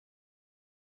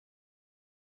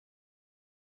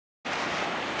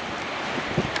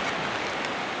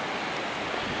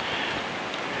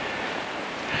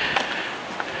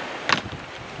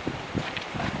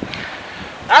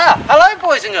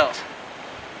boys and girls,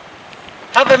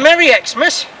 have a Merry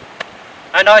Xmas,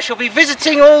 and I shall be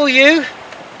visiting all you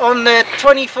on the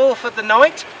 24th of the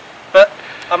night, but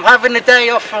I'm having a day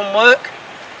off from work,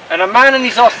 and a man in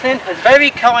his Austin has very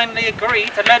kindly agreed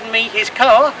to lend me his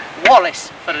car, Wallace,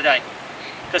 for the day,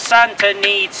 because Santa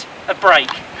needs a break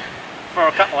for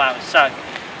a couple hours. So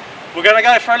we're going to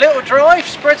go for a little drive,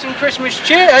 spread some Christmas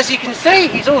cheer. As you can see,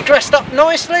 he's all dressed up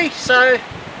nicely, so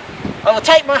I will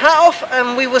take my hat off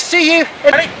and we will see you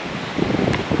in...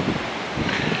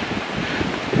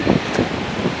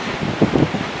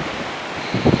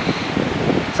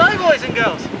 So boys and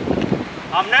girls,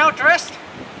 I'm now dressed.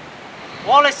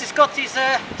 Wallace has got his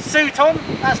suit on,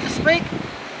 as to speak.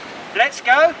 Let's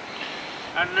go,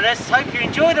 and let's hope you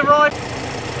enjoy the ride.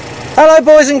 Hello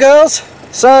boys and girls.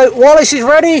 So Wallace is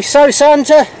ready, so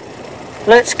Santa.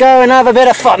 Let's go and have a bit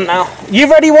of fun now. You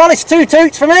ready, Wallace? 2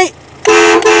 toots for me?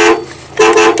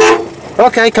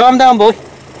 Okay, calm down, boy.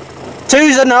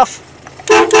 2's enough.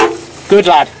 Good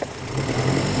lad.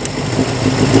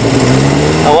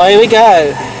 Away we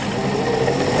go.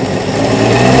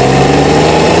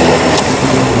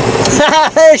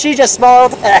 She just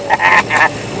smiled.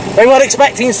 We weren't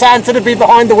expecting Santa to be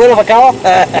behind the wheel of a car.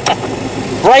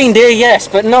 Reindeer, yes,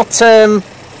 but not a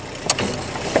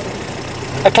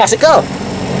classic car.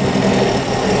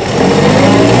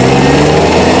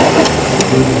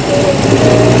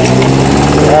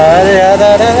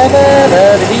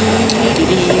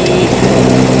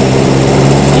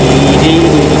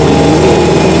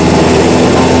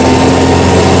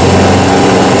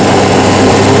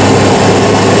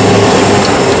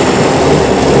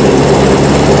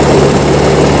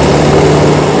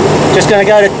 Just going to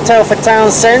go to Telford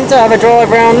Town Centre, have a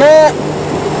drive around there.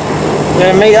 I'm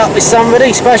going to meet up with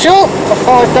somebody special for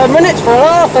 5-10 minutes for a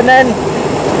laugh, and then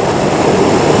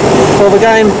we'll be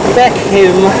going back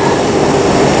home.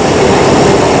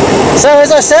 So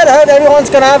as I said, I hope everyone's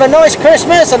going to have a nice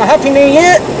Christmas and a Happy New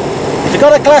Year. If you've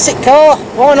got a classic car,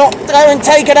 why not go and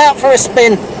take it out for a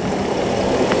spin?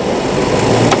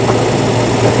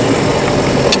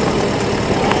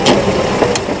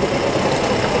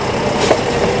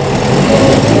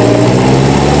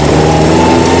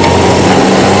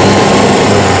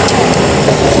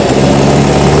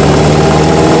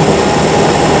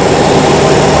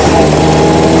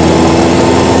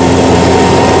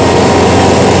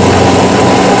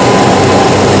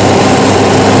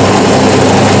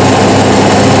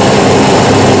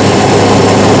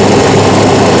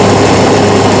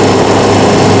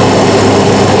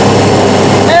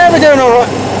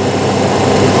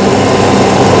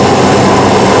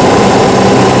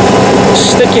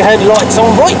 Stick your headlights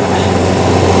on right.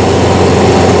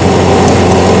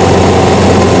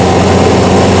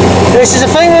 This is a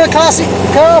thing with a classic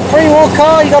car, pre-war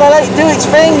car, you gotta let it do its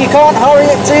thing, you can't hurry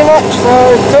it too much,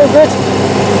 so it's all good.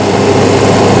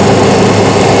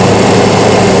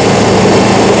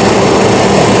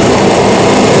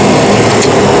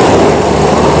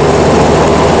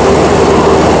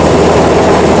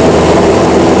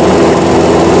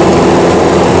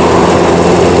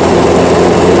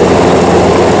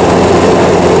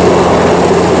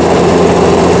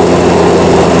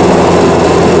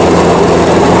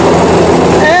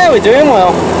 Doing well.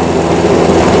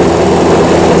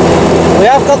 We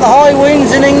have got the high winds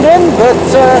in England, but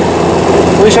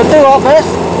we shall do our best.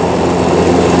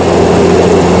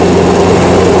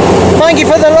 Thank you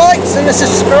for the likes and the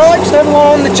subscribes to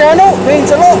everyone on the channel, it means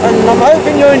a lot, and I'm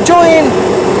hoping you're enjoying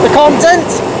the content.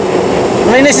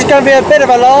 I mean, this is going to be a bit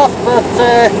of a laugh, but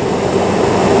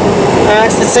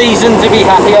it's the season to be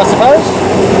happy, I suppose.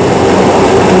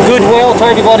 And goodwill to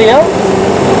everybody else.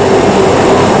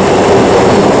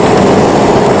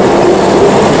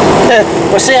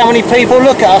 We'll see how many people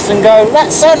look at us and go,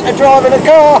 that's Santa driving a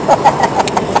car.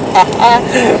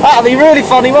 That'll be really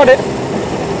funny, won't it?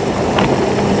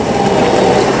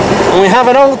 And we have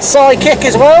an old sidekick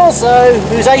as well, so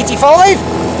who's 85,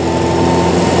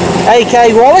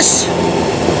 AK Wallace.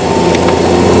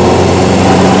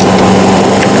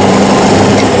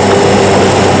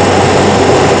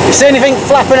 If you see anything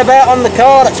flapping about on the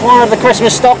car, that's one of the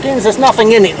Christmas stockings. There's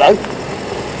nothing in it though.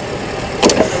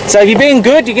 So if you're being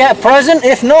good, you get a present.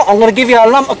 If not, I'm going to give you a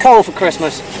lump of coal for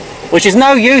Christmas, which is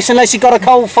no use unless you've got a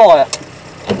coal fire.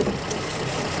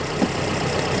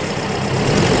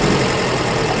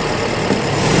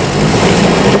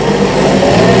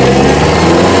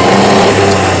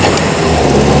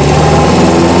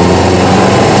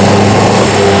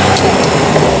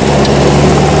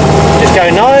 Just go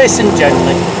nice and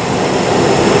gently.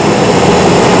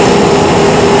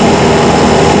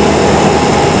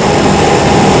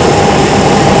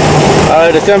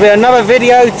 So there's going to be another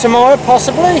video tomorrow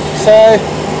possibly, so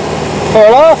for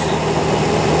a laugh.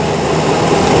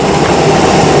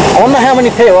 I wonder how many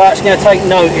people are actually going to take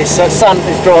notice that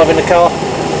Santa's driving the car.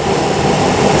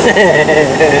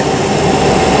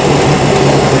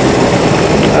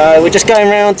 We're just going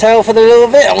round tail for the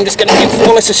little bit. I'm just going to give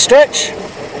Wallace a stretch.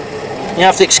 You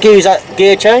have to excuse that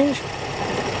gear change.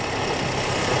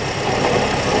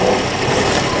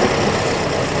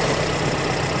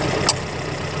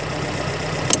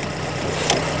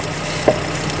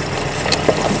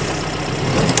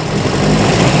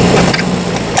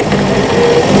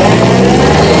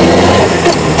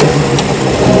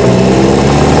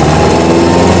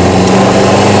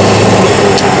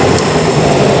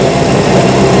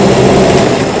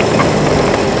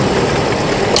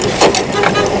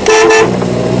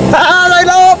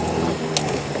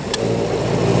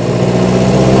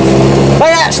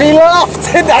 He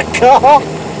laughed in that car.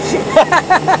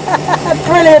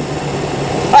 Brilliant.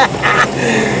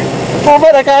 I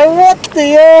better go, what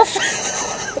the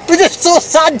earth? We just saw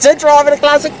Santa driving a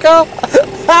classic car.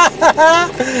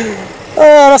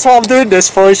 Oh, that's what I'm doing this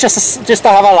for, it's just to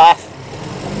have a laugh.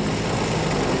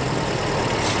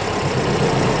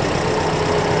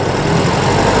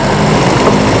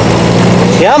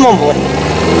 Come on, boy.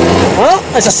 Well,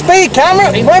 there's a speed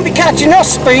camera, he won't be catching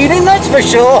us speeding, that's for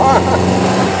sure.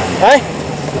 Hey?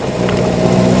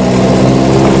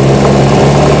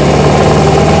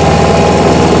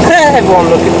 Everyone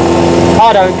looking.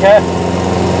 I don't care.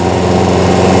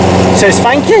 It says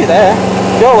thank you there.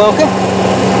 You're welcome.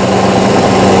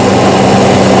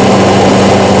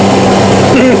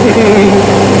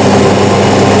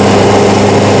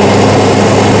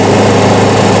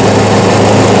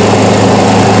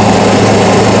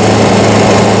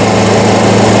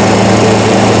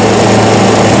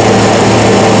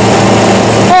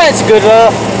 It's a good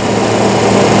laugh.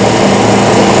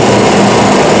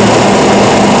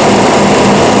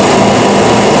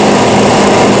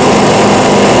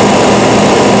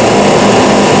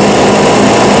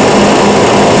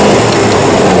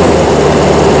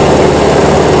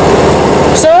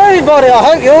 So everybody, I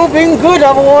hope you've all been good,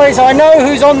 otherwise I know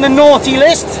who's on the naughty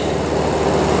list.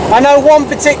 I know one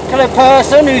particular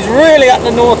person who's really at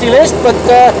the naughty list, but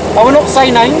I will not say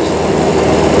names.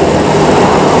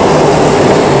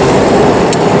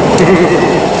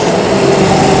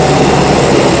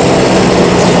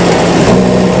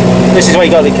 This is where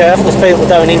you got to be careful because people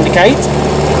don't indicate.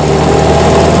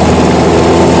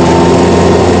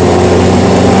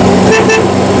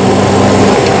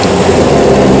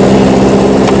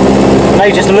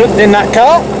 They just looked in that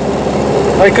car.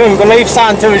 They couldn't believe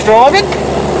Santa was driving.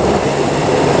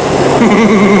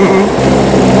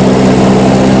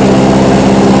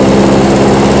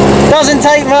 Doesn't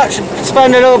take much to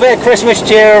spend a little bit of Christmas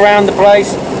cheer around the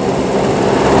place.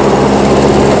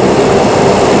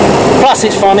 Plus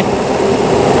it's funny.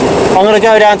 I'm going to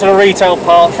go down to the retail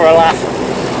part for a laugh.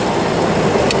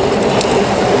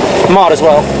 Might as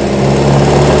well.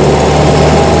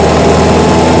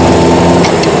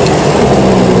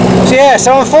 So yeah,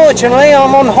 so unfortunately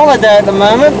I'm on holiday at the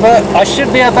moment, but I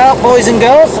should be about, boys and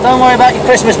girls, so don't worry about your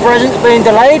Christmas presents being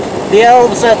delayed. The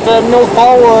elves at the North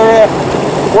Pole are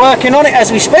working on it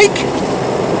as we speak.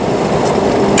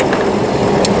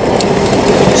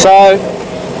 So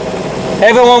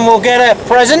everyone will get a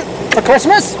present for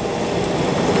Christmas,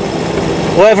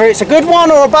 whether it's a good one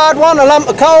or a bad one, a lump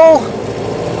of coal,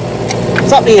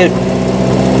 it's up to you.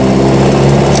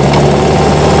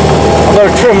 I've got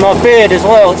to trim my beard as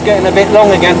well, it's getting a bit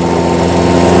long again.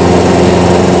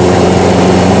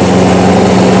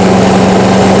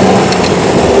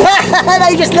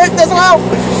 They just looked as well.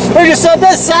 They just saw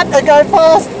there's Santa go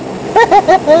past.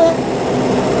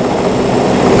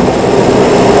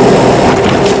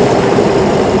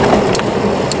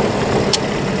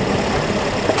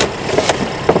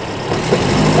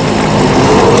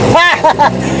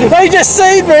 They just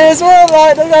see me as well,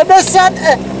 like they go, there's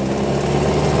Santa.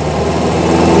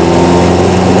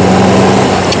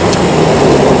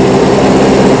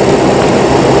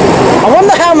 I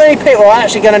wonder how many people are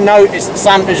actually going to notice that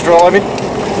Santa's driving.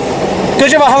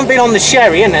 Because if I haven't been on the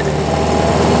sherry, isn't it?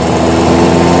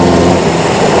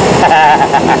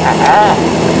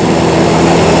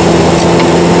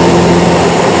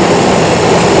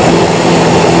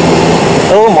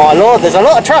 Oh my lord, there's a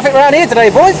lot of traffic around here today,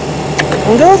 boys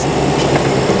and girls.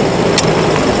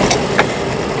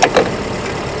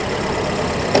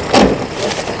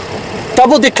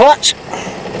 Double the clutch.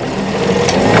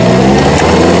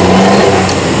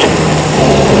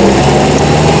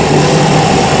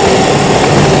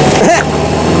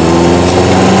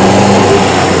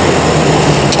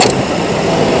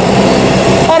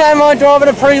 driving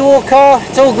a pre-war car.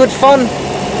 It's all good fun.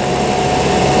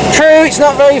 True, it's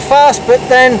not very fast, but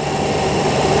then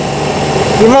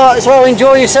you might as well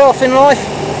enjoy yourself in life,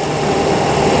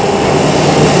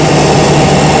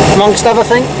 amongst other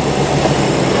things.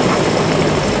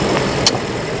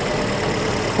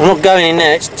 I'm not going in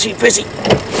there, it's too busy.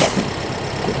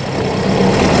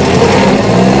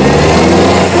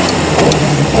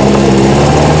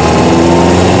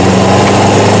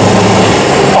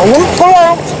 I won't pull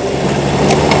out,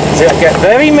 so it'll get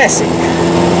very messy.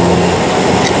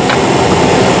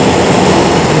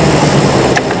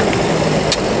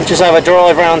 We'll just have a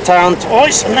drive around town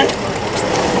twice and then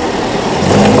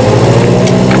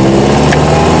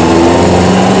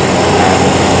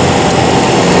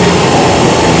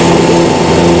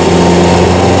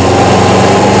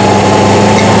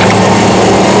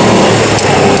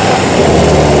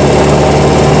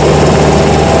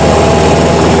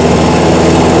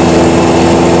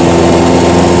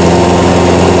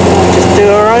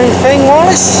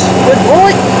good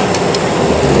boy.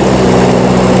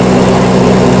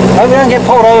 Hope we don't get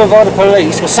pulled over by the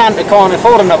police, because Santa can't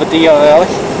afford another DOI.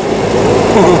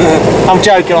 I'm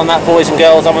joking on that, boys and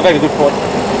girls. I'm a very good boy.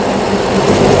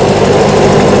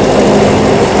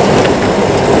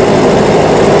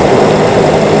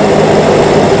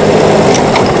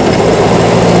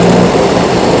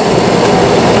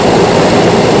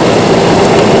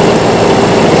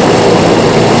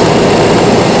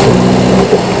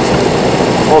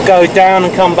 We'll go down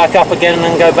and come back up again and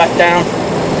then go back down.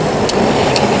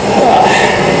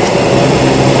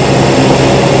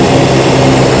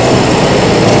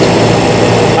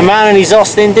 A man in his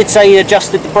Austin did say he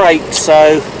adjusted the brakes,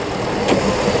 so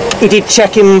he did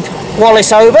check him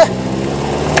Wallace over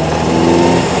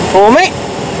for me.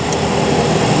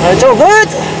 It's all good.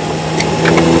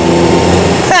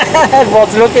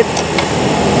 Everyone's looking.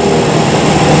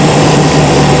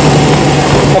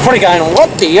 They're probably going,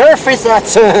 what the earth is that?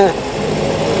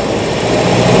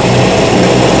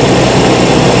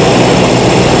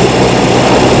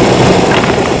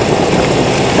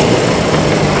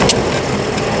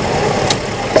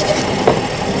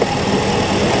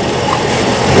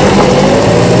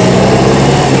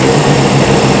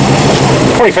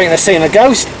 Probably think they're seeing a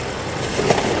ghost.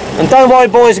 And don't worry,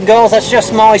 boys and girls, that's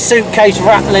just my suitcase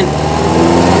rattling.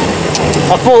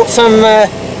 I bought some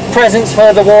presents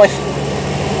for the wife.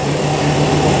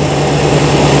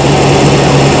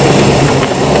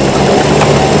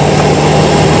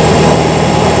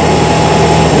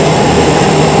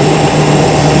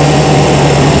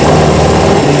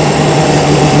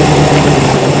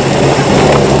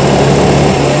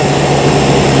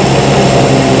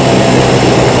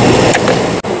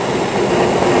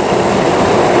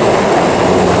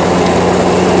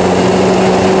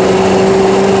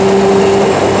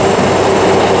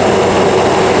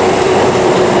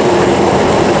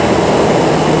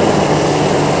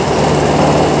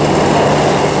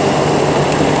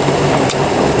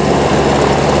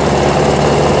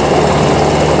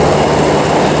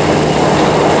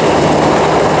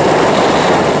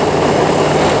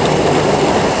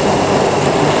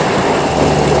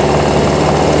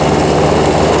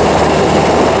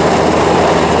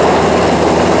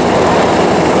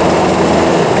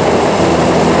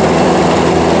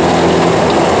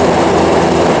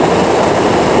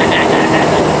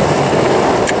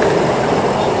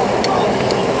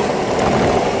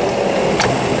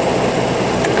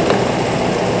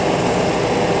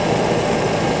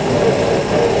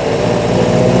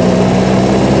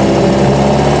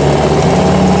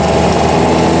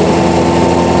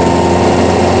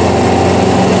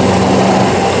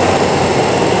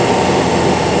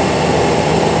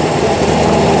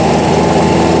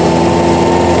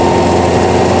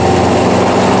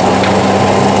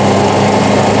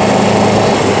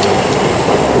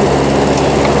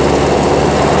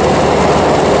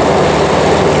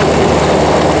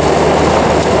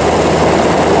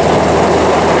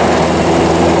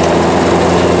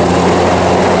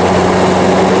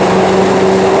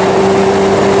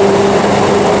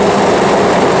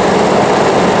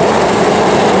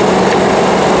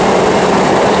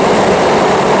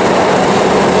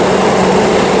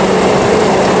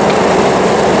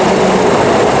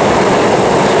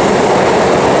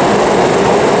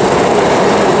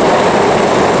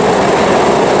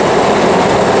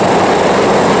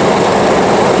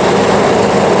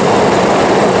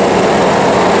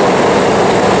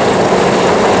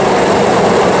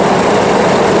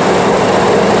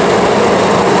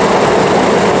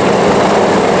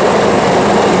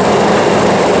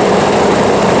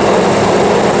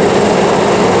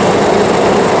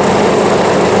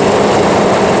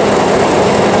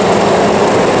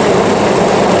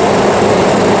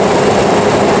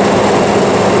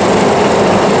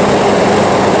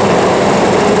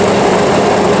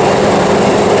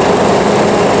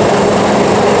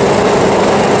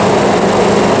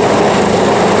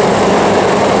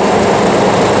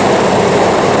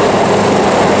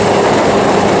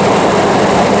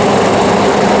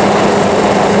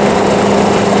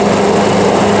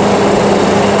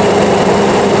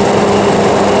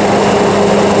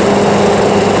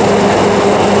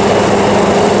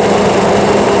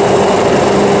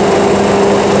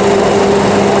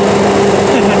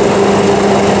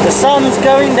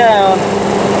 going down.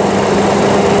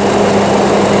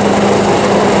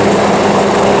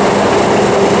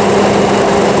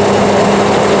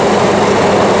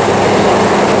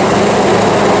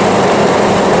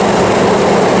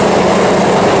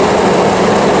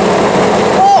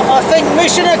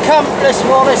 Mission accomplished,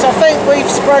 Wallace. I think we've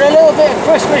spread a little bit of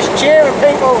Christmas cheer and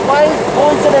people have waved,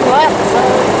 pointed and laughed, so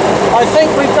I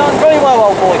think we've done very well,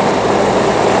 old boy.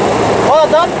 Well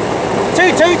done.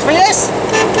 2 toots for yes.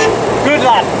 Good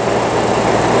lad.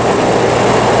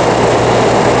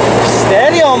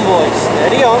 Steady on, boys.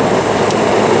 Steady on.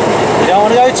 You don't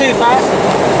want to go too fast.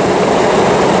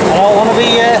 I don't want to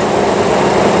be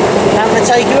having to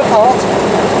take you apart.